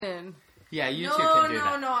Yeah, you no, two can do no,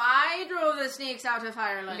 that. No, I drove the snakes out of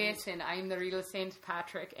Ireland. Listen, I'm the real Saint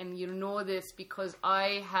Patrick, and you know this because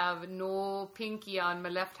I have no pinky on my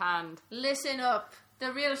left hand. Listen up.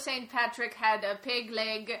 The real St. Patrick had a pig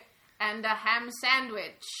leg and a ham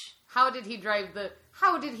sandwich. How did he drive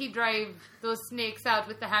those snakes out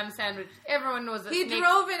with the ham sandwich? Everyone knows that He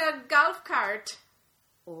drove in a golf cart.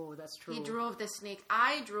 Oh, that's true. He drove the snake.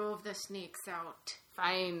 I drove the snakes out.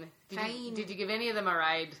 Fine. Fine. Did you give any of them a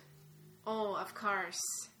ride? Oh, of course.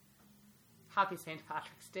 Happy St.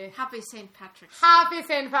 Patrick's Day. Happy St. Patrick's Day. Happy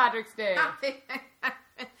St. Patrick's Day.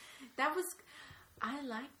 I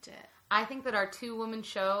liked it. I think that our 2-woman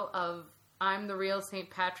show of I'm the real St.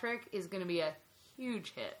 Patrick is going to be a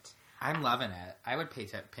huge hit. I'm loving it. I would pay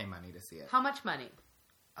money to see it. How much money?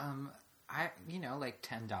 Like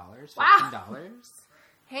 $10, $15. Wow.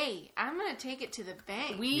 Hey, I'm going to take it to the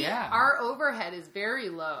bank. Our overhead is very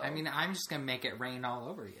low. I mean, I'm just going to make it rain all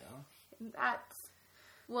over you. That's...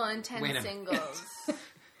 Well, in 10 singles.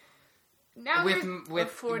 Now with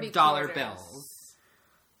 40 dollar quarters. bills.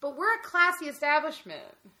 But we're a classy establishment.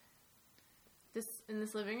 In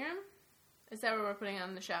this living room? Is that what we're putting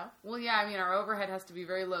on the show? Well, yeah, I mean, our overhead has to be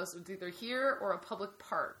very low, so it's either here or a public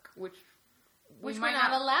park, which we're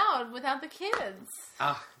not allowed without the kids.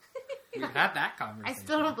 Oh, we've had that conversation. I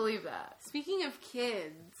still don't believe that. Speaking of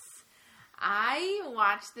kids, I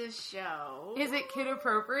watched this show. Is it kid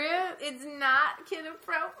appropriate? It's not kid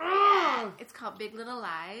appropriate. It's called Big Little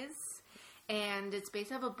Lies, and it's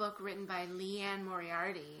based off a book written by Leanne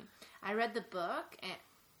Moriarty. I read the book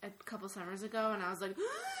a couple summers ago, and I was like...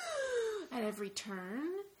 at every turn.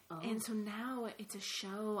 Oh. And so now it's a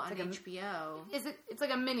show on HBO. It's like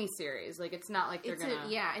a mini series. Like it's not like they're gonna.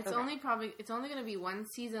 It's only going to be 1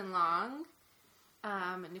 season long.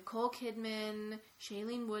 Nicole Kidman,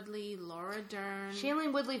 Shailene Woodley, Laura Dern.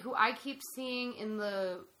 Shailene Woodley, who I keep seeing in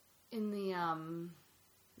the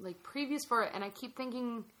like previews for it, and I keep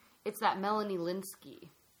thinking it's that Melanie Linsky.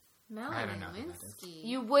 Melanie Linsky.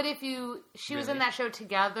 You would if she was in that show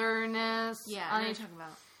Togetherness. Yeah, I know what you're talking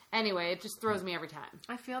about. Anyway, it just throws me every time.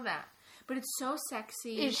 I feel that. But it's so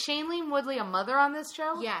sexy. Is Shailene Woodley a mother on this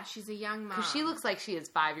show? Yeah, she's a young mom. Because she looks like she is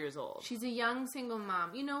 5 years old. She's a young single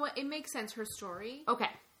mom. You know what? It makes sense, her story. Okay.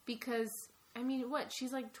 Because, I mean,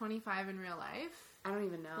 she's like 25 in real life? I don't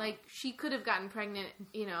even know. Like, she could have gotten pregnant,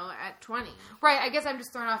 at 20. Right, I guess I'm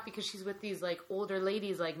just thrown off because she's with these, like, older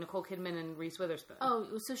ladies like Nicole Kidman and Reese Witherspoon. Oh,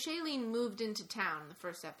 so Shailene moved into town the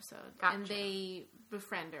first episode. Gotcha. And they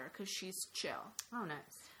befriend her because she's chill. Oh, nice.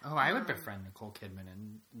 Oh, I would befriend Nicole Kidman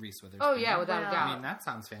and Reese Witherspoon. Oh, yeah, without a doubt. I mean, that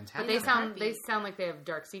sounds fantastic. But they sound like they have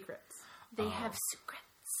dark secrets. They have secrets.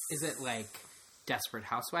 Is it like Desperate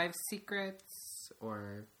Housewives secrets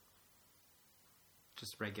or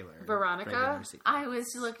just regular? Veronica? Regular I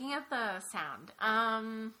was looking at the sound.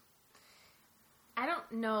 I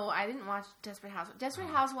don't know. I didn't watch Desperate Housewives. Desperate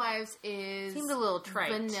Housewives seemed a little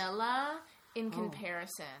trite. Vanilla in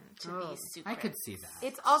comparison to these secrets. I could see that.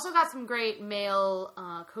 It's also got some great male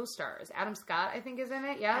co-stars. Adam Scott, I think, is in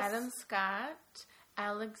it. Yes. Adam Scott,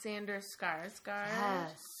 Alexander Skarsgård.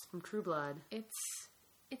 Yes, from True Blood. It's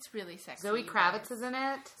really sexy. Zoe Kravitz is in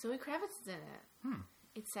it. Zoe Kravitz is in it.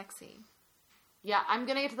 It's sexy. Yeah, I'm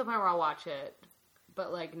gonna get to the point where I'll watch it,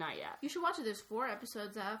 but like not yet. You should watch it. There's 4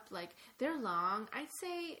 episodes up. Like they're long. I'd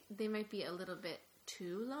say they might be a little bit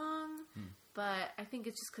too long. But I think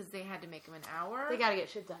it's just because they had to make them an hour. They gotta get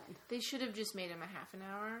shit done. They should have just made them a half an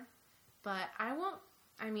hour. But I won't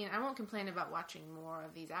complain about watching more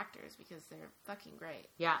of these actors because they're fucking great.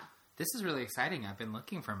 Yeah. This is really exciting. I've been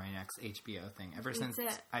looking for my next HBO thing ever since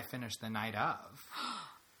I finished The Night Of.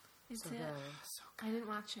 Is so it? Good. So good. I didn't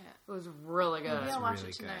watch it. It was really good. Maybe I'll watch really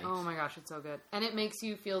it tonight. good. Oh my gosh, it's so good. And it makes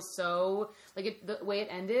you feel so, like, the way it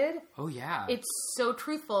ended. Oh, yeah. It's so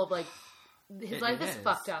truthful. Like, his life is is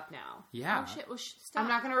fucked up now. Yeah. Oh shit, well stop. I'm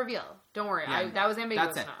not going to reveal. Don't worry. Yeah. That was ambiguous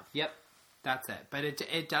That's it. enough. Yep. That's it. But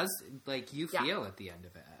it does, like, you feel at the end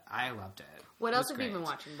of it. I loved it. What It else was have you been great.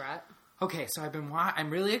 watching, Brett? Okay, so I'm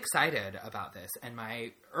really excited about this, and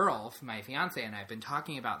Earl, my fiance, and I have been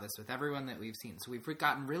talking about this with everyone that we've seen. So we've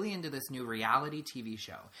gotten really into this new reality TV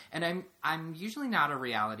show, and I'm usually not a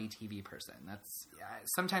reality TV person.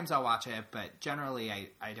 Sometimes I'll watch it, but generally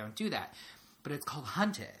I don't do that. But it's called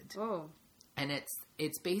Hunted. Oh, And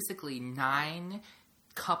it's basically 9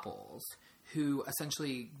 couples who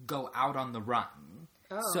essentially go out on the run.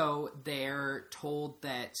 Oh. So they're told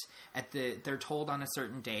that they're told on a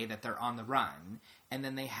certain day that they're on the run, and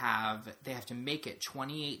then they have to make it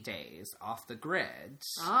 28 days off the grid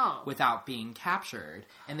without being captured,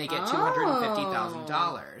 and they get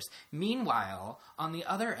 $250,000. Meanwhile, on the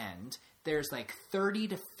other end, there's like 30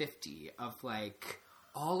 to 50 of like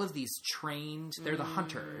all of these trained, they're the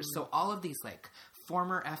hunters. So all of these, like,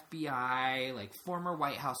 former FBI, like, former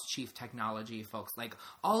White House chief technology folks, like,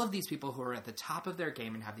 all of these people who are at the top of their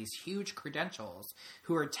game and have these huge credentials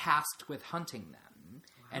who are tasked with hunting them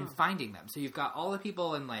and finding them. So you've got all the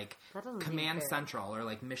people in, like, Command Central or,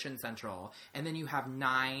 like, Mission Central, and then you have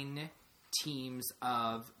 9 teams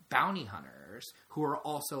of bounty hunters who are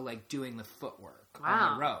also, like, doing the footwork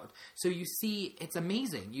on the road. So you see, it's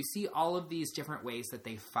amazing. You see all of these different ways that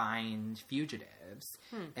they find fugitives.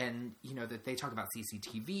 And, you know, that they talk about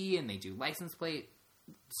CCTV and they do license plate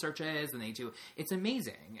searches and it's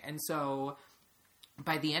amazing. And so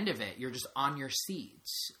by the end of it, you're just on your seat,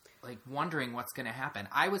 like, wondering what's going to happen.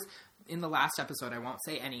 I was, in the last episode, I won't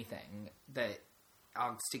say anything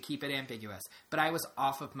to keep it ambiguous, but I was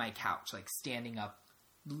off of my couch, like, standing up,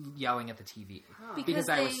 yelling at the TV because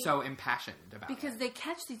I was so impassioned about it. Because they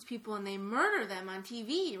catch these people and they murder them on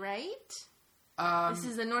TV, right? This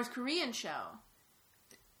is a North Korean show.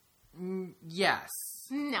 Yes.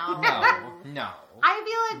 No. No. I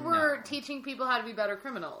feel like we're teaching people how to be better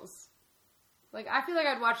criminals. Like, I feel like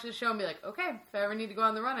I'd watch this show and be like, okay, if I ever need to go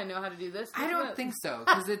on the run, I know how to do this. I don't think so,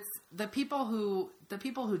 because it's the people who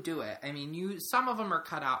do it. I mean, some of them are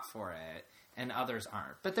cut out for it, and others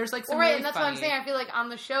aren't. But there's, like, some really and that's funny... what I'm saying. I feel like on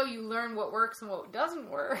the show, you learn what works and what doesn't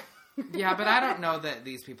work. Yeah, but I don't know that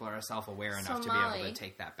these people are self-aware enough to be able to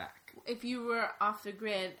take that back. If you were off the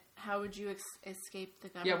grid, how would you escape the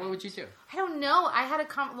government? Yeah, what would you do? I don't know. I had a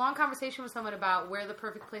long conversation with someone about where the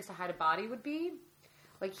perfect place to hide a body would be.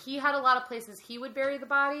 Like, he had a lot of places he would bury the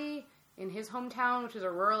body in his hometown, which is a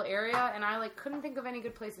rural area, and I, like, couldn't think of any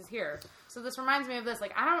good places here. So this reminds me of this.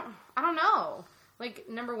 Like, I don't know. Like,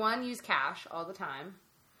 number 1, use cash all the time.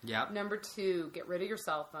 Yep. Number 2, get rid of your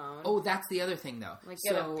cell phone. Oh, that's the other thing, though. Like,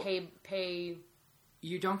 pay.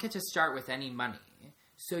 You don't get to start with any money.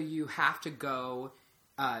 So you have to go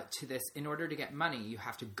to this. In order to get money, you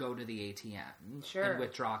have to go to the ATM and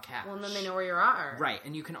withdraw cash. Well, and then they know where you are. Right.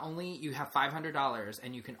 And you have $500,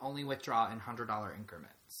 and you can only withdraw in $100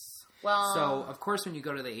 increments. Well, so, of course, when you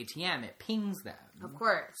go to the ATM, it pings them. Of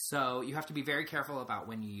course. So you have to be very careful about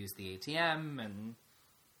when you use the ATM and...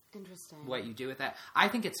 Interesting. What you do with that. I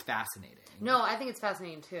think it's fascinating. No, I think it's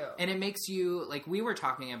fascinating too. And it makes you, like, we were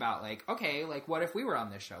talking about, like, okay, like, what if we were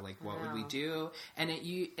on this show? Like, what would we do? And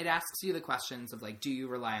it asks you the questions of, like, do you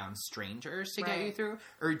rely on strangers to get you through?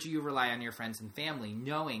 Or do you rely on your friends and family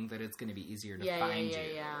knowing that it's going to be easier to find you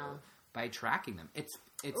by tracking them? It's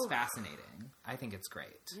fascinating. I think it's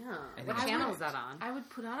great. Yeah. What channel is that on? I would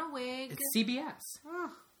put on a wig. It's CBS.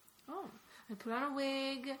 Oh. I'd put on a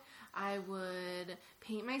wig. I would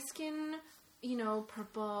paint my skin, you know,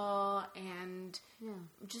 purple, and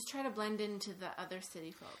just try to blend into the other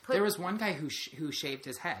city folk. There was one guy who shaved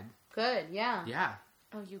his head. Good, yeah. Yeah.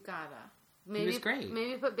 Oh, you gotta. He was great.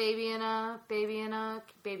 Maybe put baby in a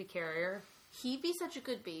baby carrier. He'd be such a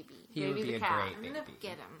good baby. He would be a great baby. I'm gonna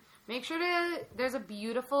get him. Make sure there's a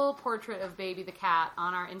beautiful portrait of Baby the cat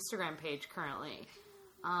on our Instagram page currently.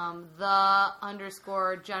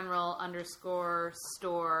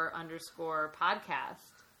 _general_store_podcast.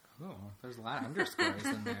 Oh, there's a lot of underscores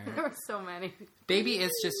in there. There were so many. Baby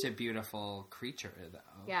is just a beautiful creature,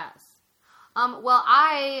 though. Yes. Well,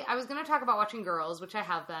 I was going to talk about watching Girls, which I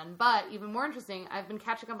have been, but even more interesting, I've been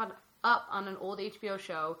catching up on an old HBO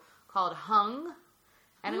show called Hung,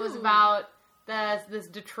 and it was about this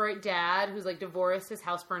Detroit dad who's, like, divorced, his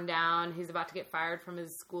house burned down, he's about to get fired from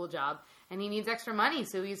his school job, and he needs extra money,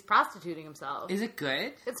 so he's prostituting himself. Is it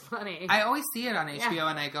good? It's funny. I always see it on HBO,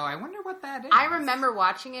 and I go, I wonder what that is. I remember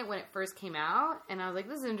watching it when it first came out, and I was like,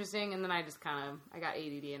 this is interesting, and then I just I got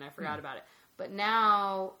ADD, and I forgot about it. But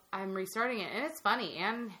now, I'm restarting it, and it's funny.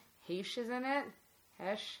 Anne Heche is in it.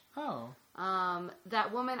 Heche. Oh.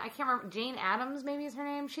 That woman, I can't remember, Jane Addams maybe is her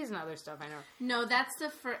name? She's in other stuff, I know. No, that's the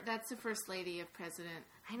first lady of President.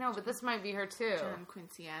 I know, but this might be her too. John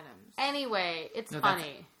Quincy Adams. Anyway, it's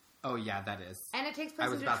funny. Oh, yeah, that is. And it takes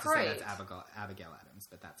place in Detroit. I was about to say that's Abigail Adams,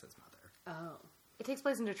 but that's his mother. Oh. It takes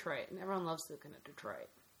place in Detroit, and everyone loves looking at Detroit.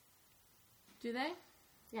 Do they?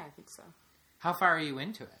 Yeah, I think so. How far are you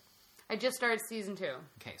into it? I just started season 2.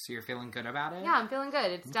 Okay, so you're feeling good about it? Yeah, I'm feeling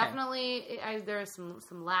good. It's definitely... there are some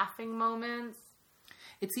laughing moments.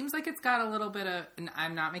 It seems like it's got a little bit of... And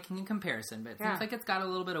I'm not making a comparison, but it seems like it's got a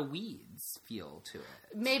little bit of Weeds feel to it.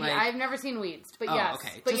 Maybe. Like, I've never seen Weeds, but yes.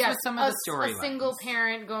 Okay. But just with some of the storylines. A single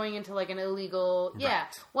parent going into, like, an illegal... Right. Yeah.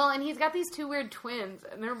 Well, and he's got these 2 weird twins,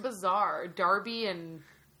 and they're bizarre. Darby is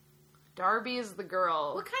the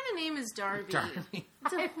girl. What kind of name is Darby? Darby.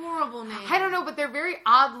 It's a horrible name. I don't know, but they're very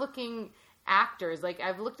odd-looking actors. Like,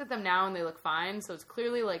 I've looked at them now, and they look fine, so it's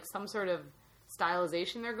clearly, like, some sort of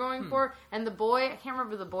stylization they're going for. And the boy, I can't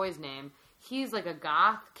remember the boy's name. He's like a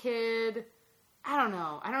goth kid. I don't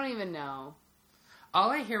know. I don't even know. All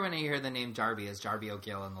I hear when I hear the name Jarby is Jarby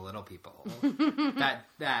O'Gill and the Little People.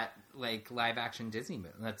 that like live action Disney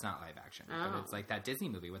movie. That's not live action, but it's like that Disney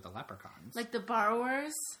movie with the leprechauns. Like The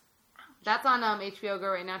Borrowers. That's on HBO Go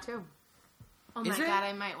right now too. Oh my God,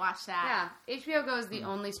 I might watch that. Yeah, HBO Go is the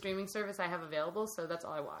only streaming service I have available, so that's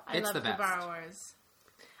all I watch. I love The Borrowers.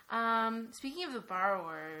 Speaking of The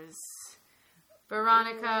Borrowers,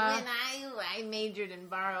 Veronica, when I majored in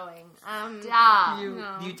borrowing.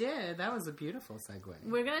 You did. That was a beautiful segue.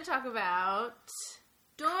 We're going to talk about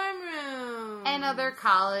dorm rooms. And other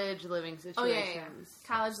college living situations. Oh, yeah.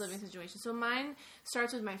 College living situations. So mine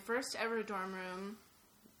starts with my first ever dorm room.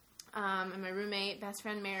 And my roommate, best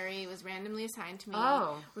friend Mary, was randomly assigned to me.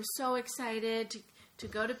 Oh. We're so excited to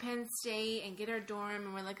go to Penn State and get our dorm.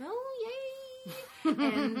 And we're like, oh, yay.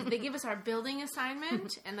 And they give us our building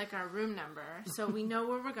assignment and like our room number, so we know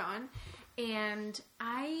where we're going. And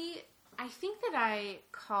I think that I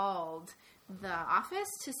called the office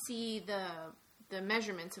to see the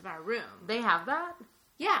measurements of our room. They have that?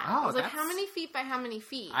 Yeah. I was like, how many feet by how many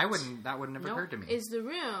feet? That wouldn't have occurred to me. Is the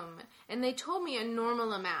room. And they told me a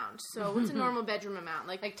normal amount. So what's a normal bedroom amount?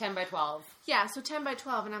 Like 10 by 12. Yeah, so 10 by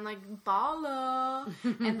 12. And I'm like, balla.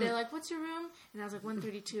 And they're like, what's your room? And I was like,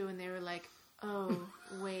 132. And they were like, oh,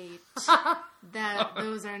 wait.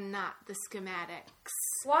 Those are not the schematics.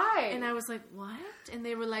 Why? And I was like, what? And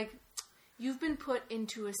they were like, you've been put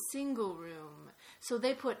into a single room. So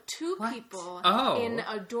they put two people in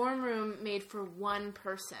a dorm room made for one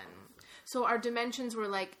person. So our dimensions were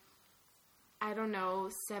like, I don't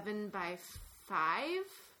know, 7 by 5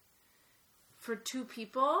 for two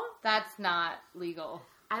people. That's not legal.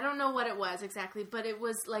 I don't know what it was exactly, but it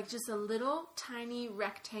was like just a little tiny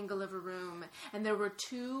rectangle of a room. And there were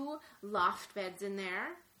 2 loft beds in there.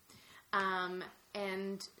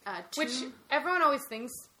 Which everyone always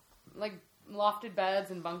thinks, like, lofted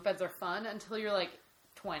beds and bunk beds are fun until you're, like,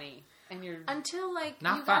 20. And you're... Until, like,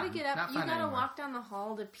 not you fun. gotta get up, Not you fun gotta anymore. walk down the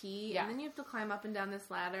hall to pee, and then you have to climb up and down this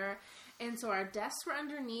ladder. And so our desks were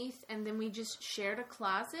underneath, and then we just shared a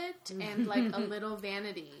closet and, like, a little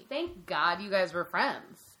vanity. Thank God you guys were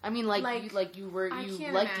friends. I mean, you liked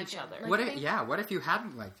each other. Like, what if you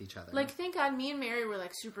hadn't liked each other? Like, thank God me and Mary were,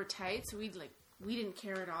 like, super tight, so we didn't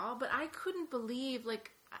care at all. But I couldn't believe,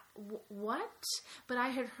 like, what? But I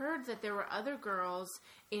had heard that there were other girls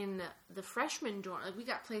in the freshman dorm. Like, we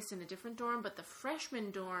got placed in a different dorm, but the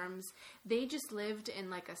freshman dorms, they just lived in,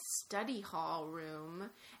 like, a study hall room,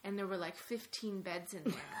 and there were, like, 15 beds in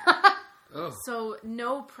there. Oh. So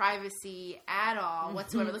no privacy at all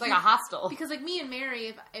whatsoever. It's like a hostel. Because like me and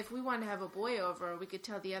Mary, if we wanted to have a boy over, we could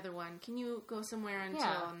tell the other one, can you go somewhere until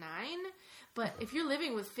 9? But if you're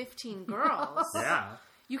living with 15 girls,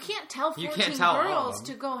 you can't tell 14 girls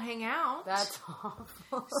to go hang out. That's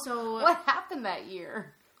awful. So what happened that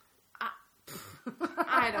year?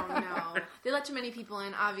 I don't know. They let too many people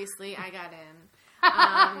in. Obviously, I got in.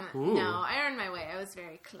 No, I earned my way. I was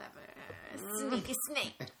very clever. Sneaky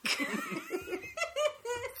snake.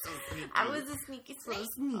 I was a sneaky snake.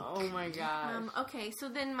 Oh my god. Okay, so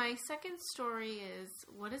then my second story is,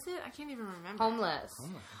 what is it? I can't even remember. Homeless.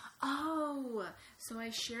 Oh, so I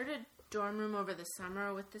shared a dorm room over the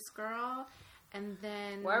summer with this girl, and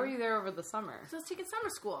then... Why were you there over the summer? Because I was taking summer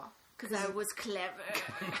school. Because I was clever.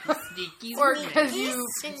 Sneaky Or because you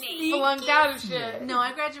flunked out of shit. No,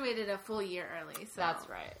 I graduated a full year early. So that's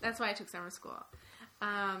right. That's why I took summer school.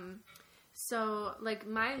 So, like,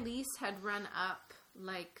 my lease had run up,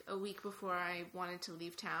 like, a week before I wanted to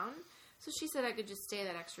leave town. So she said I could just stay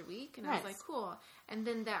that extra week. And I was like, cool. And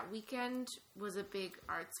then that weekend was a big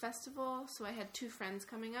arts festival. So I had 2 friends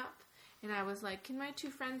coming up. And I was like, can my 2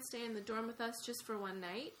 friends stay in the dorm with us just for one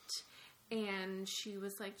night? And she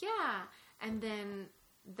was like, yeah. And then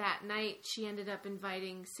that night, she ended up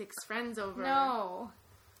inviting 6 friends over. No.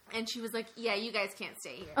 And she was like, yeah, you guys can't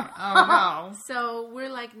stay here. Oh, no. So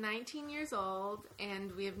we're like 19 years old,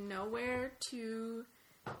 and we have nowhere to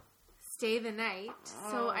stay the night.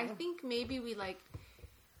 So I think maybe we, like,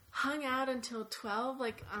 hung out until 12,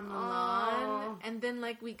 like, on the lawn. And then,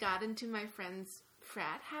 like, we got into my friend's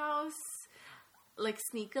frat house. Like,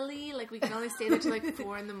 sneakily, like, we could only stay there till, like,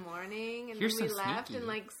 4 in the morning, and then we left and,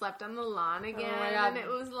 like, slept on the lawn again, and it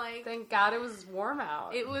was, like... Thank God it was warm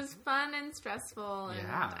out. It was fun and stressful, and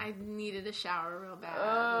I needed a shower real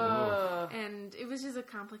bad. And it was just a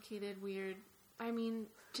complicated, weird... I mean,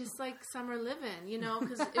 just, like, summer living, you know,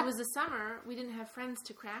 because it was the summer, we didn't have friends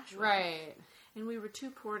to crash with. Right. And we were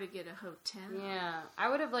too poor to get a hotel. Yeah. I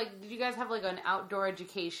would have, like... Did you guys have, like, an outdoor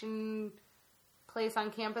education... place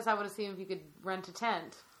on campus, I would have seen if you could rent a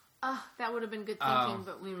tent. Oh, that would have been good thinking,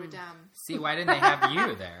 but we were dumb. See, why didn't they have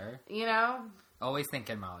you there? You know? Always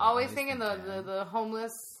thinking, Molly. Always thinking the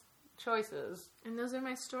homeless choices. And those are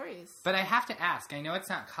my stories. But I have to ask, I know it's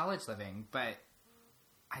not college living, but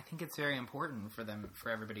I think it's very important for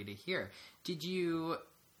everybody to hear. Did you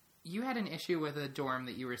had an issue with a dorm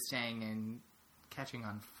that you were staying in catching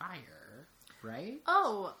on fire, right?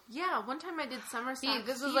 Oh, yeah. One time I did summer stock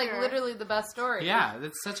This theater. is like literally the best story. Yeah,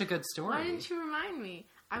 that's such a good story. Why didn't you remind me?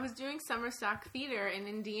 I was doing summer stock theater in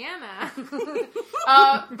Indiana.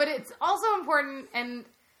 But it's also important, and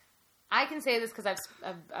I can say this because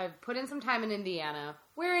I've put in some time in Indiana.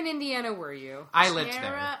 Where in Indiana were you? I lived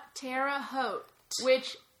there. Terre Haute.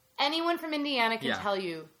 Which anyone from Indiana can tell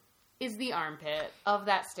you is the armpit of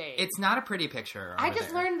that state. It's not a pretty picture. I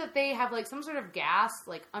just learned that they have like some sort of gas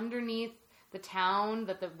like underneath the town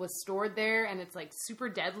that was stored there, and it's like super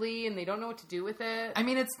deadly, and they don't know what to do with it. I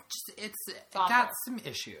mean, it's got some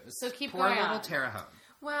issues. So keep Poor going little on. Terre Haute.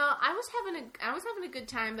 Well, I was having a good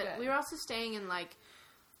time, but we were also staying in like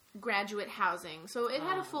graduate housing, so it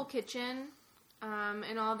had a full kitchen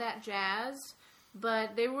and all that jazz.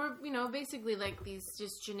 But they were, basically like these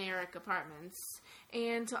just generic apartments.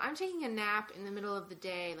 And so I'm taking a nap in the middle of the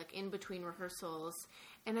day, like in between rehearsals,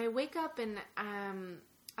 and I wake up and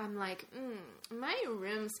I'm like, my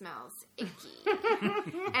room smells icky.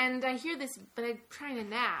 And I hear this, but I'm trying to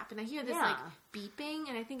nap, and I hear this like beeping,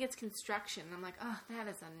 and I think it's construction. I'm like, oh, that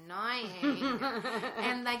is annoying.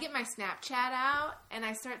 And I get my Snapchat out, and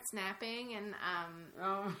I start snapping, and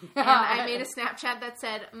I made a Snapchat that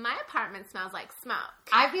said, my apartment smells like smoke.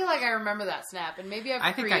 I feel like I remember that snap, and maybe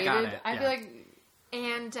I think I got it. I feel like.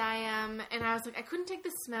 And I was like, I couldn't take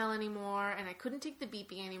the smell anymore, and I couldn't take the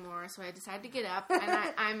beeping anymore, so I decided to get up,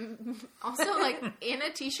 and I'm also, like, in a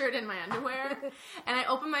t-shirt and my underwear, and I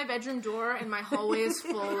open my bedroom door, and my hallway is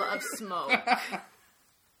full of smoke.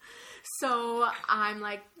 So I'm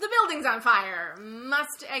like, the building's on fire,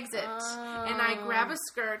 must exit. And I grab a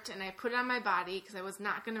skirt, and I put it on my body, because I was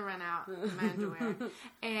not going to run out in my underwear,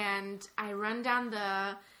 and I run down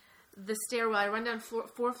the stairwell. I run down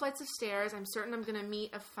four flights of stairs. I'm certain I'm going to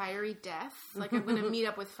meet a fiery death. Like, I'm going to meet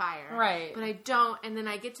up with fire. Right. But I don't. And then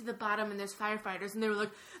I get to the bottom, and there's firefighters, and they were like,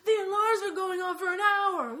 the alarms are going off for an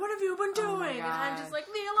hour. What have you been doing? Oh my And I'm gosh. just like,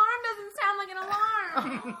 the alarm doesn't sound like an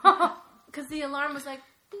alarm. Because the alarm was like,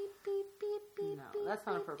 beep, beep, beep, beep, No, beep. that's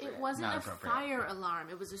not appropriate. It wasn't Not a appropriate. fire alarm.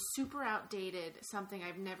 It was a super outdated something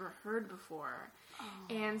I've never heard before.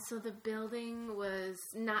 And so the building was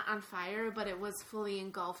not on fire, but it was fully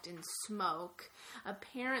engulfed in smoke.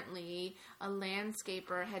 Apparently, a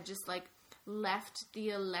landscaper had just like left the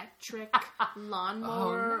electric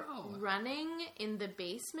lawnmower running in the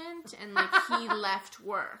basement, and like he left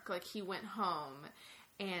work, like he went home,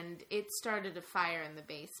 and it started a fire in the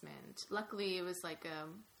basement. Luckily, it was like a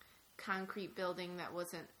concrete building that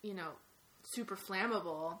wasn't, super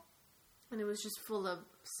flammable. And it was just full of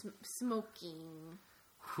smoking.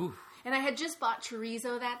 Whew. And I had just bought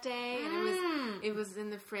chorizo that day, and it was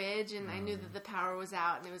in the fridge, and I knew that the power was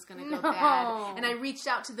out, and it was going to go bad. And I reached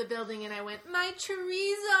out to the building, and I went, my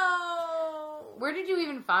chorizo! Where did you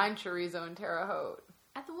even find chorizo in Terre Haute?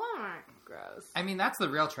 At the Walmart. Gross. I mean, that's the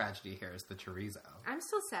real tragedy here is the chorizo. I'm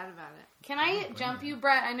still sad about it. Can I jump you,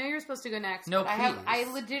 Brett? I know you're supposed to go next. No, but please. I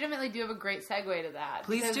legitimately do have a great segue to that.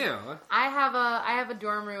 Please because do. I have a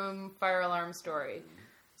dorm room fire alarm story.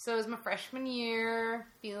 So it was my freshman year,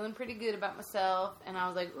 feeling pretty good about myself, and I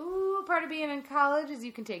was like, ooh, part of being in college is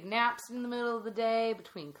you can take naps in the middle of the day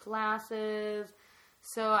between classes.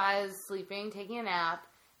 So I was sleeping, taking a nap,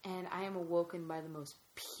 and I am awoken by the most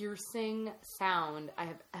piercing sound I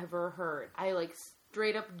have ever heard. I like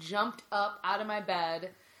straight up jumped up out of my bed,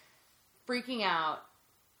 freaking out,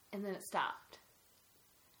 and then it stopped.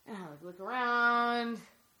 And I like look around,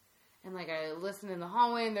 and like I listen in the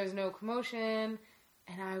hallway, and there's no commotion,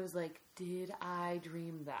 and I was like, did I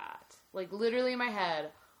dream that? Like literally in my head,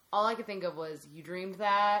 all I could think of was, you dreamed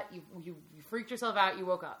that, you freaked yourself out, you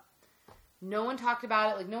woke up. No one talked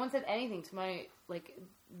about it, like no one said anything to my, like,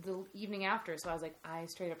 the evening after, so I was like, I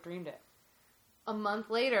straight up dreamed it. A month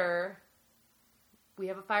later, we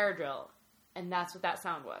have a fire drill, and that's what that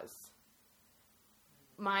sound was.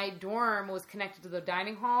 My dorm was connected to the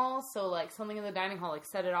dining hall, so like something in the dining hall like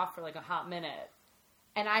set it off for like a hot minute.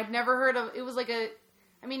 And I'd never heard of, it was like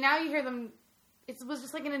now you hear them, it was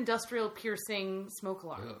just like an industrial piercing smoke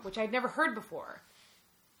alarm, which I'd never heard before.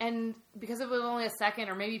 And because it was only a second,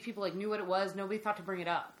 or maybe people like knew what it was, nobody thought to bring it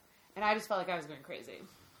up. And I just felt like I was going crazy.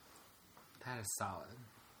 That is solid.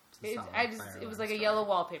 It was like a yellow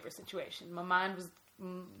wallpaper situation. My mind was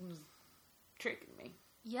tricking me.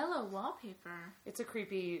 Yellow wallpaper. It's a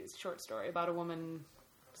creepy short story about a woman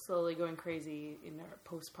slowly going crazy in a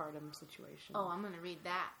postpartum situation. Oh, I'm going to read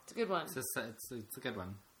that. It's a good one. It's a good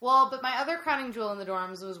one. Well, but my other crowning jewel in the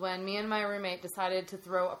dorms was when me and my roommate decided to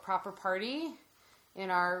throw a proper party in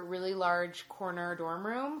our really large corner dorm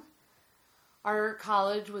room. Our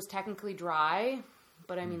college was technically dry,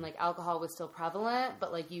 but I mean, like, alcohol was still prevalent,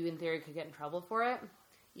 but, like, you in theory could get in trouble for it,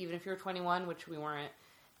 even if you're 21, which we weren't.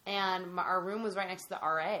 And our room was right next to the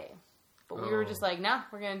RA. But we were just like, nah,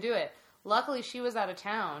 we're going to do it. Luckily, she was out of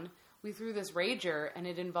town. We threw this rager, and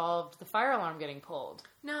it involved the fire alarm getting pulled.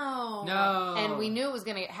 No. And we knew it was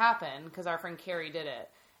going to happen because our friend Carrie did it.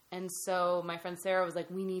 And so my friend Sarah was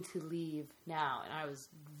like, we need to leave now. And I was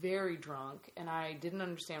very drunk, and I didn't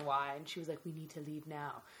understand why. And she was like, we need to leave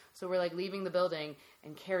now. So we're, like, leaving the building,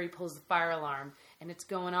 and Carrie pulls the fire alarm, and it's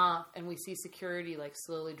going off, and we see security, like,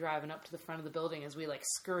 slowly driving up to the front of the building as we, like,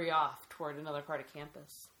 scurry off toward another part of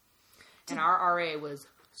campus. And our RA was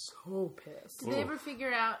so pissed. Did they ever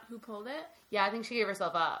figure out who pulled it? Yeah, I think she gave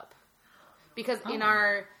herself up. Because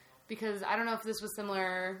because I don't know if this was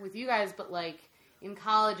similar with you guys, but, like, in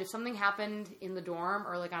college, if something happened in the dorm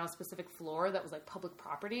or, like, on a specific floor that was, like, public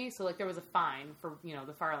property, so, like, there was a fine for, you know,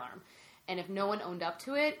 the fire alarm. And if no one owned up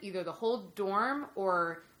to it, either the whole dorm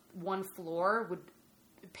or one floor would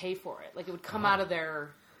pay for it. Like, it would come out of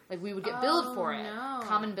their... Like, we would get billed for it. No.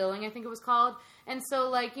 Common billing, I think it was called. And so,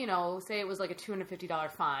 like, you know, say it was, like, a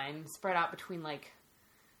 $250 fine spread out between, like...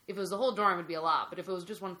 If it was the whole dorm, it would be a lot. But if it was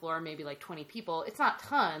just one floor, maybe, like, 20 people, it's not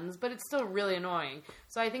tons, but it's still really annoying.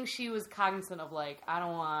 So I think she was cognizant of, like, I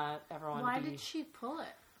don't want everyone Why to be... did she pull it?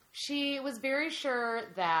 She was very sure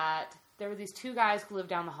that there were these two guys who lived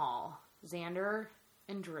down the hall, Xander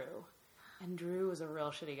and Drew. And Drew was a real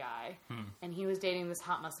shitty guy. And he was dating this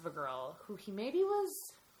hot mess of a girl who he maybe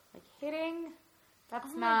was, like, hitting.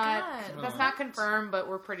 That's not confirmed, but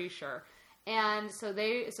we're pretty sure. And so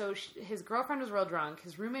his girlfriend was real drunk,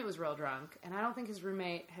 his roommate was real drunk, and I don't think his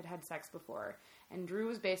roommate had had sex before. And Drew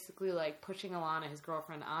was basically, like, pushing Alana, his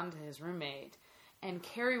girlfriend, onto his roommate. And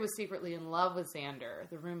Carrie was secretly in love with Xander,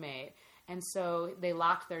 the roommate. And so they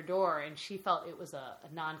locked their door, and she felt it was a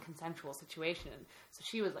non-consensual situation. So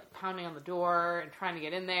she was, like, pounding on the door and trying to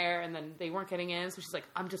get in there, and then they weren't getting in. So she's like,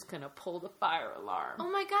 I'm just going to pull the fire alarm. Oh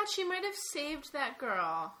my god, she might have saved that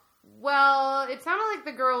girl. Well, it sounded like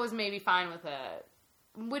the girl was maybe fine with it.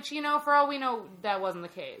 Which, you know, for all we know, that wasn't the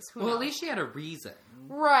case. Who knows? At least she had a reason.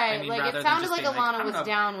 Right. I mean, like, it sounded like Alana was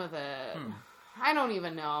down with it. I don't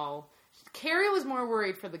even know. Carrie was more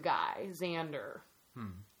worried for the guy, Xander.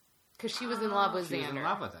 Because she was in love with Xander. She was in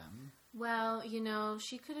love with him. Well, you know,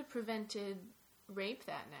 she could have prevented rape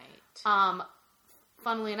that night.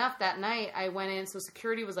 Funnily enough, that night, I went in, so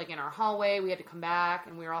security was, like, in our hallway, we had to come back,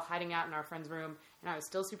 and we were all hiding out in our friend's room, and I was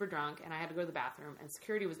still super drunk, and I had to go to the bathroom, and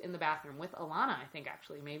security was in the bathroom with Alana, I think,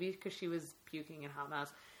 actually, maybe, because she was puking and hot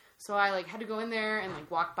mess. So I, like, had to go in there and, like,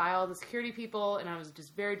 walk by all the security people, and I was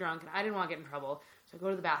just very drunk, and I didn't want to get in trouble, so I go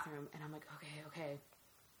to the bathroom, and I'm like, okay,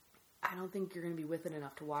 I don't think you're going to be with it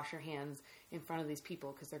enough to wash your hands in front of these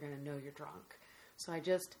people, because they're going to know you're drunk. So I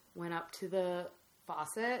just went up to the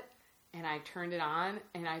faucet, and I turned it on,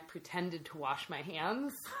 and I pretended to wash my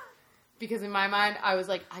hands. Because in my mind, I was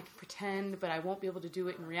like, I can pretend, but I won't be able to do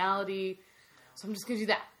it in reality. So I'm just going to do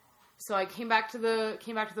that. So I came back to the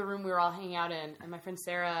room we were all hanging out in, and my friend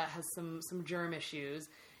Sarah has some germ issues.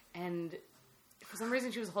 And for some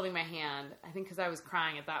reason, she was holding my hand. I think because I was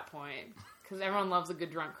crying at that point. Because everyone loves a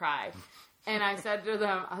good drunk cry. And I said to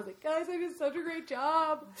them, I was like, guys, I did such a great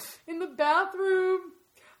job in the bathroom.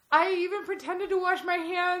 I even pretended to wash my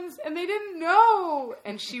hands, and they didn't know.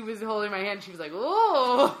 And she was holding my hand. She was like,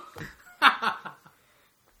 "Oh."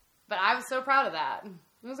 But I was so proud of that.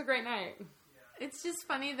 It was a great night. It's just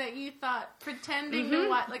funny that you thought pretending to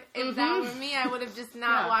wash. Like, if that were me, I would have just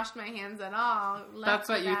not washed my hands at all. That's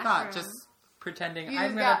what you thought. Just pretending.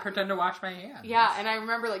 I'm going to pretend to wash my hands. Yeah, and I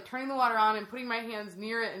remember, like, turning the water on and putting my hands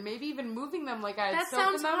near it, and maybe even moving them like I had soap in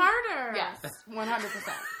them. That sounds harder. Yes,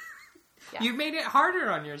 100%. Yeah. You've made it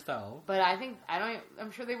harder on yourself. But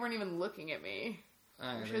I'm sure they weren't even looking at me.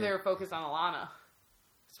 I'm sure they were focused on Alana.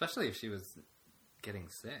 Especially if she was getting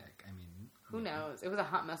sick. I mean, who knows? It was a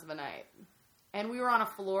hot mess of a night. And we were on a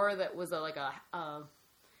floor that was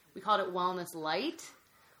we called it Wellness Light,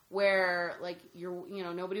 where, like,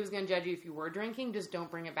 nobody was going to judge you if you were drinking, just don't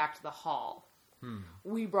bring it back to the hall.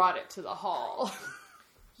 We brought it to the hall.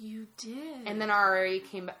 You did. And then our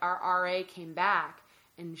RA came back.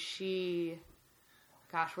 And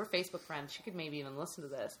we're Facebook friends. She could maybe even listen to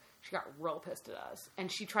this. She got real pissed at us.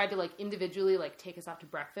 And she tried to, like, individually, like, take us out to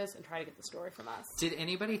breakfast and try to get the story from us. Did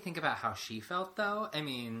anybody think about how she felt, though? I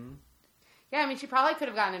mean... Yeah, I mean, she probably could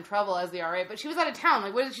have gotten in trouble as the RA, but she was out of town.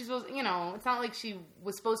 Like, what is she supposed to, it's not like she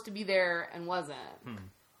was supposed to be there and wasn't.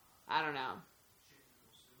 I don't know.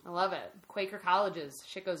 I love it. Quaker colleges.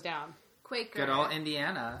 Shit goes down. Quaker. Good old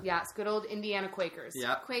Indiana. Yeah, it's good old Indiana Quakers.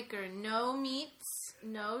 Yep. Quaker. No meats,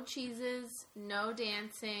 no cheeses, no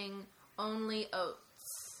dancing, only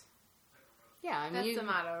oats. Yeah, I mean... That's the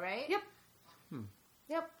motto, right? Yep.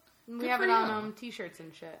 Yep. We Good have for it on you. T-shirts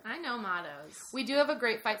and shit. I know mottos. We do have a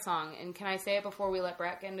great fight song, and can I say it before we let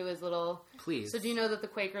Brett get into his little... Please. So do you know that the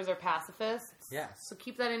Quakers are pacifists? Yes. So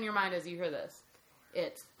keep that in your mind as you hear this.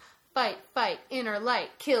 It's fight, fight, inner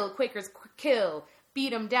light, kill, Quakers, kill,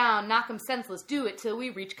 beat 'em down, knock 'em senseless, do it till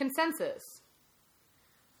we reach consensus.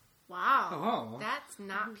 Wow. Oh. That's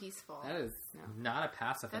not peaceful. That is not a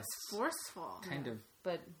pacifist. That's forceful. kind of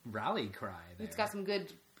But rally cry there. it's got some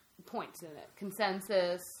good points in it.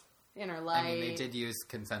 Consensus, inner light. I mean, they did use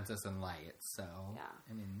consensus and light, so... Yeah.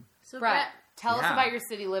 I mean... So Brett, tell us Yeah. about your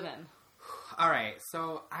city living. All right,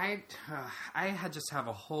 so I had just have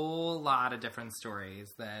a whole lot of different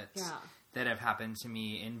stories that have happened to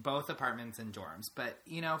me in both apartments and dorms. But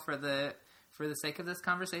for the sake of this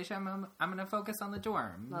conversation, I'm going to focus on the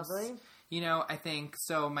dorms. Lovely. I think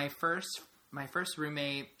so. My first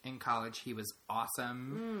roommate in college, he was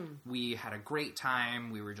awesome. We had a great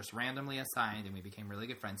time. We were just randomly assigned, and we became really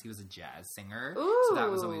good friends. He was a jazz singer, so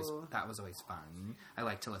that was always fun. I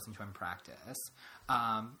like to listen to him practice.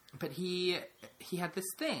 But he had this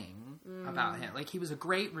thing about him. Like, he was a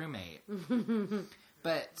great roommate,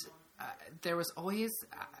 but there was always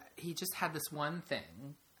he just had this one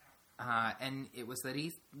thing, and it was that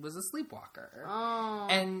he was a sleepwalker,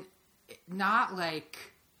 and not like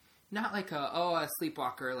a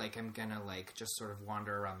sleepwalker, like I'm gonna like just sort of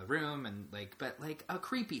wander around the room and but like a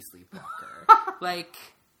creepy sleepwalker.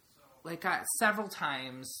 Several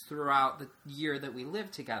times throughout the year that we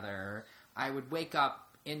lived together, I would wake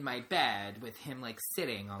up in my bed with him like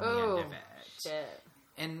sitting on the end of it. Shit.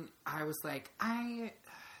 And I was like, I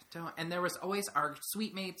don't. And there was always our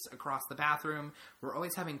suite mates across the bathroom. We're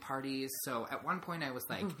always having parties. So at one point I was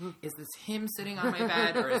like, is this him sitting on my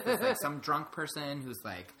bed? Or is this like some drunk person who's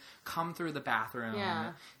like come through the bathroom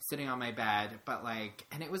sitting on my bed? But like,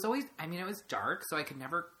 and it was always, it was dark, so I could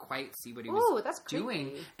never quite see what he was that's doing.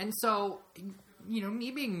 creepy. And so,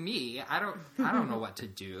 me being me, I don't know what to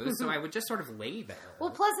do. So I would just sort of lay there.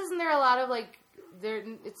 Well, plus isn't there a lot of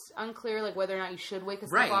it's unclear whether or not you should wake a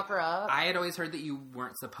sleepwalker up. I had always heard that you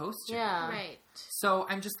weren't supposed to. Yeah. Right. So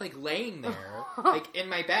I'm just like laying there, like in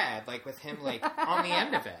my bed, like with him like on the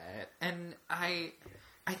end of it. And I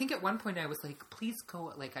think at one point I was like, please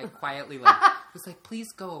go, like I quietly was like,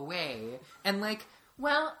 please go away. And like,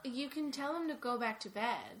 well, you can tell him to go back to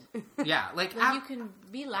bed. Yeah, like you can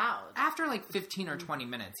be loud. After like 15 or 20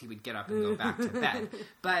 minutes, he would get up and go back to bed.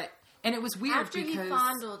 And it was weird after because... he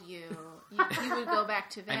fondled you would go back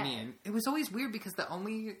to bed. I mean, it was always weird because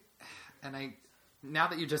now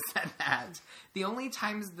that you just said that, the only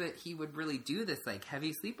times that he would really do this, like,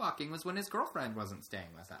 heavy sleepwalking was when his girlfriend wasn't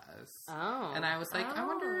staying with us. Oh. And I was like, I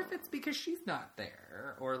wonder if it's because she's not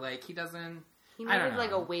there, or, like, he doesn't... He needed,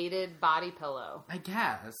 like, a weighted body pillow. I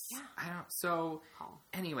guess. Yeah.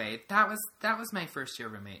 Anyway, that was my first year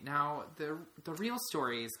roommate. Now, the real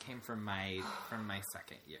stories came from my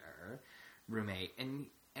second year roommate. And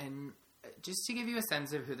just to give you a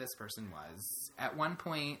sense of who this person was, at one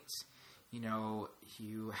point,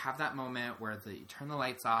 you have that moment where you turn the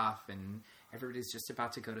lights off and everybody's just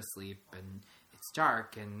about to go to sleep and it's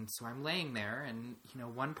dark. And so I'm laying there and,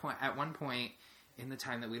 at one point in the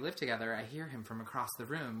time that we lived together, I hear him from across the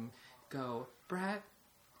room go, Brett,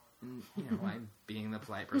 and, I'm being the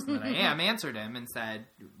polite person that I am, answered him and said,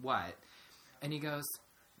 what? And he goes,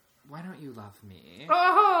 why don't you love me?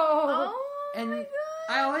 Oh and my God.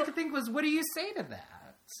 All I could think was, what do you say to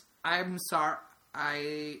that? I'm sorry.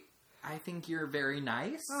 I think you're very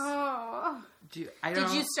nice. Oh. Did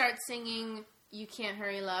you start singing "You Can't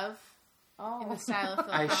Hurry Love" in the style of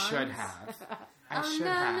Phil I Collins? should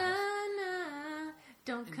have.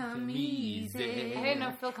 Don't come easy. I didn't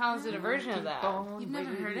know Phil Collins did a version of that. You've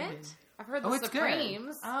never heard it? I've heard the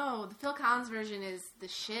Supremes. Oh, the Phil Collins version is the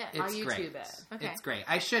shit. It's I'll YouTube great. it. Okay. It's great.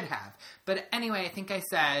 I should have. But anyway, I think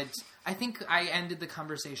I ended the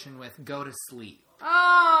conversation with go to sleep.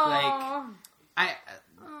 Oh. I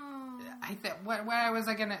thought, what was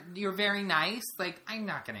I gonna, you're very nice. Like, I'm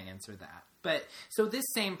not gonna answer that. But, so this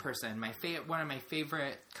same person, one of my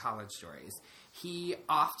favorite college stories, he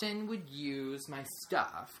often would use my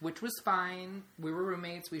stuff, which was fine. We were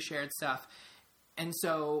roommates, we shared stuff. And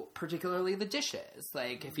so, particularly the dishes.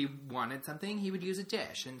 Like, if he wanted something, he would use a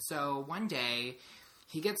dish. And so, one day,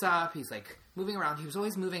 he gets up, he's like moving around. He was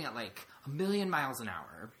always moving at like 1,000,000 miles an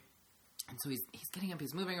hour. And so he's getting up,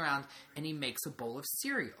 he's moving around, and he makes a bowl of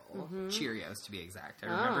cereal. Cheerios, to be exact. I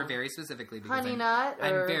remember very specifically because Honey Nut?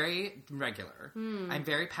 I'm very regular. I'm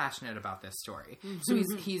very passionate about this story. So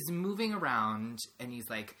he's moving around, and he's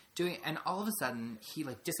like doing, and all of a sudden, he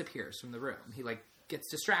like disappears from the room. He like gets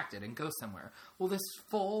distracted and goes somewhere. Well, this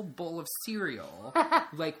full bowl of cereal,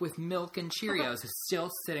 like with milk and Cheerios, is still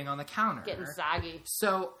sitting on the counter. Getting soggy.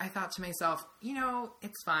 So I thought to myself,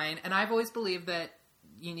 it's fine. And I've always believed that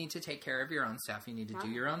you need to take care of your own stuff. You need to do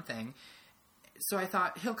your own thing. So I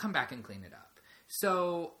thought, he'll come back and clean it up.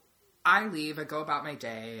 So I leave. I go about my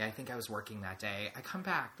day. I think I was working that day. I come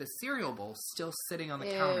back. The cereal bowl's still sitting on the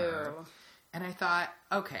counter. And I thought,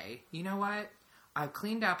 okay, you know what? I've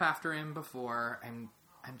cleaned up after him before. I'm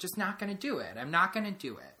just not going to do it. I'm not going to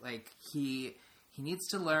do it. Like, he needs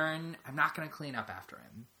to learn. I'm not going to clean up after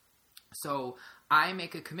him. So I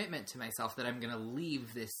make a commitment to myself that I'm going to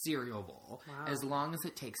leave this cereal bowl as long as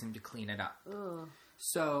it takes him to clean it up. Ugh.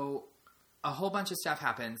 So a whole bunch of stuff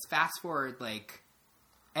happens. Fast forward like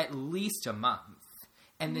at least a month.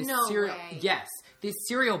 And this cereal, yes, this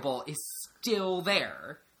cereal bowl is still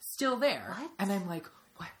there. Still there. What? And I'm like,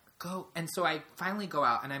 what? Go. And so I finally go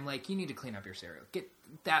out and I'm like, you need to clean up your cereal. Get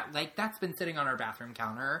that, like, that's been sitting on our bathroom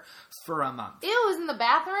counter for a month. Ew, it was in the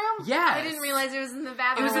bathroom? Yes. I didn't realize it was in the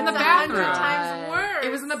bathroom. It was in the bathroom. 100 times worse.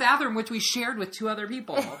 It was in the bathroom, which we shared with 2 other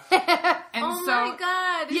people. And oh so, my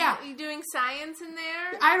God. Yeah. Are you doing science in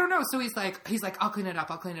there? I don't know. So he's like, I'll clean it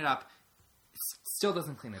up. Still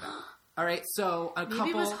doesn't clean it up. All right. So Maybe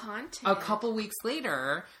it was haunted. a couple weeks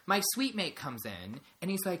later, my suite mate comes in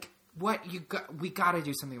and he's like, we got to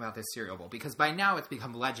do something about this cereal bowl, because by now it's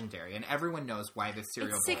become legendary and everyone knows why this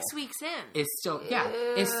cereal It's bowl 6 weeks in. is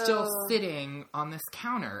still sitting on this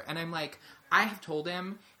counter. And I'm like, I have told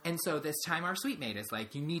him. And so this time our suite mate is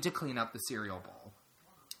like, you need to clean up the cereal bowl.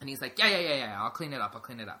 And he's like, yeah, I'll clean it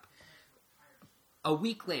up. A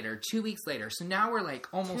week later, 2 weeks later. So now we're like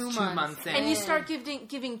almost 2 months in. And you start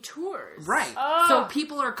giving tours. Right. Oh. So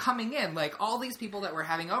people are coming in. Like, all these people that we're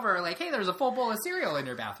having over are like, hey, there's a full bowl of cereal in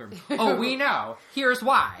your bathroom. Oh, we know. Here's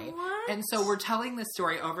why. What? And so we're telling this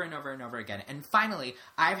story over and over and over again. And finally,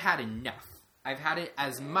 I've had enough. I've had it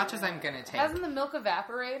as much as I'm going to take. Hasn't the milk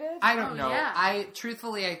evaporated? I don't know. Yeah. I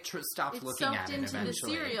stopped looking at it It's soaked into the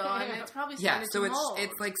cereal, and it's probably started so to mold.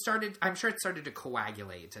 it's like started. I'm sure it started to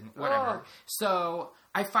coagulate and whatever. So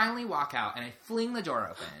I finally walk out and I fling the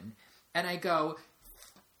door open and I go,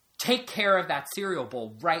 take care of that cereal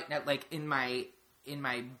bowl right now, like in my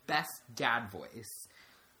best dad voice.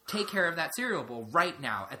 Take care of that cereal bowl right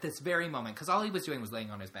now at this very moment, because all he was doing was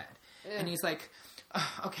laying on his bed. And he's like,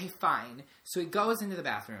 okay, fine. So he goes into the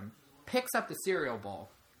bathroom, picks up the cereal bowl,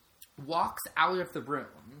 walks out of the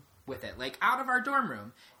room with it, like out of our dorm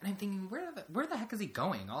room. And I'm thinking, where the heck is he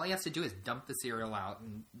going? All he has to do is dump the cereal out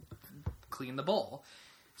and clean the bowl.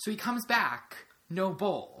 So he comes back, no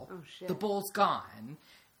bowl. Oh, shit. The bowl's gone.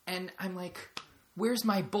 And I'm like, where's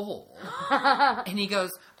my bowl? And he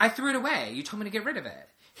goes, I threw it away. You told me to get rid of it.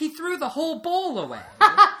 He threw the whole bowl away.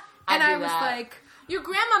 And I was like... Your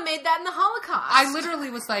grandma made that in the Holocaust. I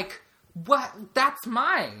literally was like, what? That's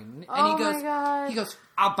mine. And Oh my God. He goes,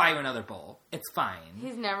 I'll buy you another bowl. It's fine.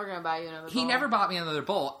 He's never going to buy you another bowl. He never bought me another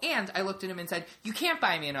bowl. And I looked at him and said, you can't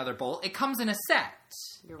buy me another bowl. It comes in a set.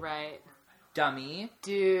 You're right. Dummy.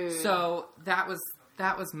 Dude. So that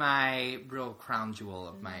was my real crown jewel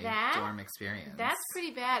of my dorm experience. That's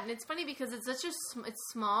pretty bad. And it's funny because it's such a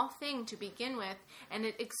small thing to begin with, and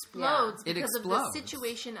it explodes because of the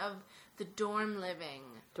situation of the dorm living.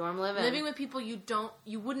 Dorm living. Living with people you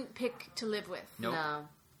wouldn't pick to live with. Nope. No.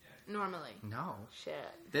 Normally. No.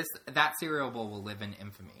 Shit. That cereal bowl will live in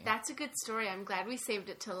infamy. That's a good story. I'm glad we saved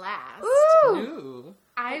it to last. Ooh.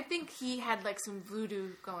 I think he had like some voodoo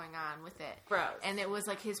going on with it. Gross. And it was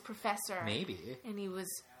like his professor. Maybe. And he was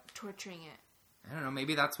torturing it. I don't know.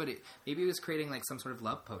 Maybe that's what maybe he was creating like some sort of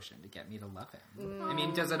love potion to get me to love him. I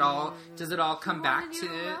mean, does it all come back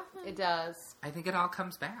to? It does. I think it all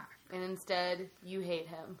comes back. And instead, you hate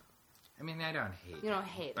him. I mean, I don't hate. You don't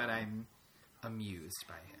hate but him. I'm amused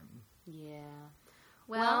by him. Yeah.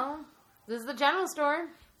 Well, this is the general store.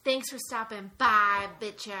 Thanks for stopping by,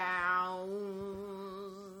 bitches.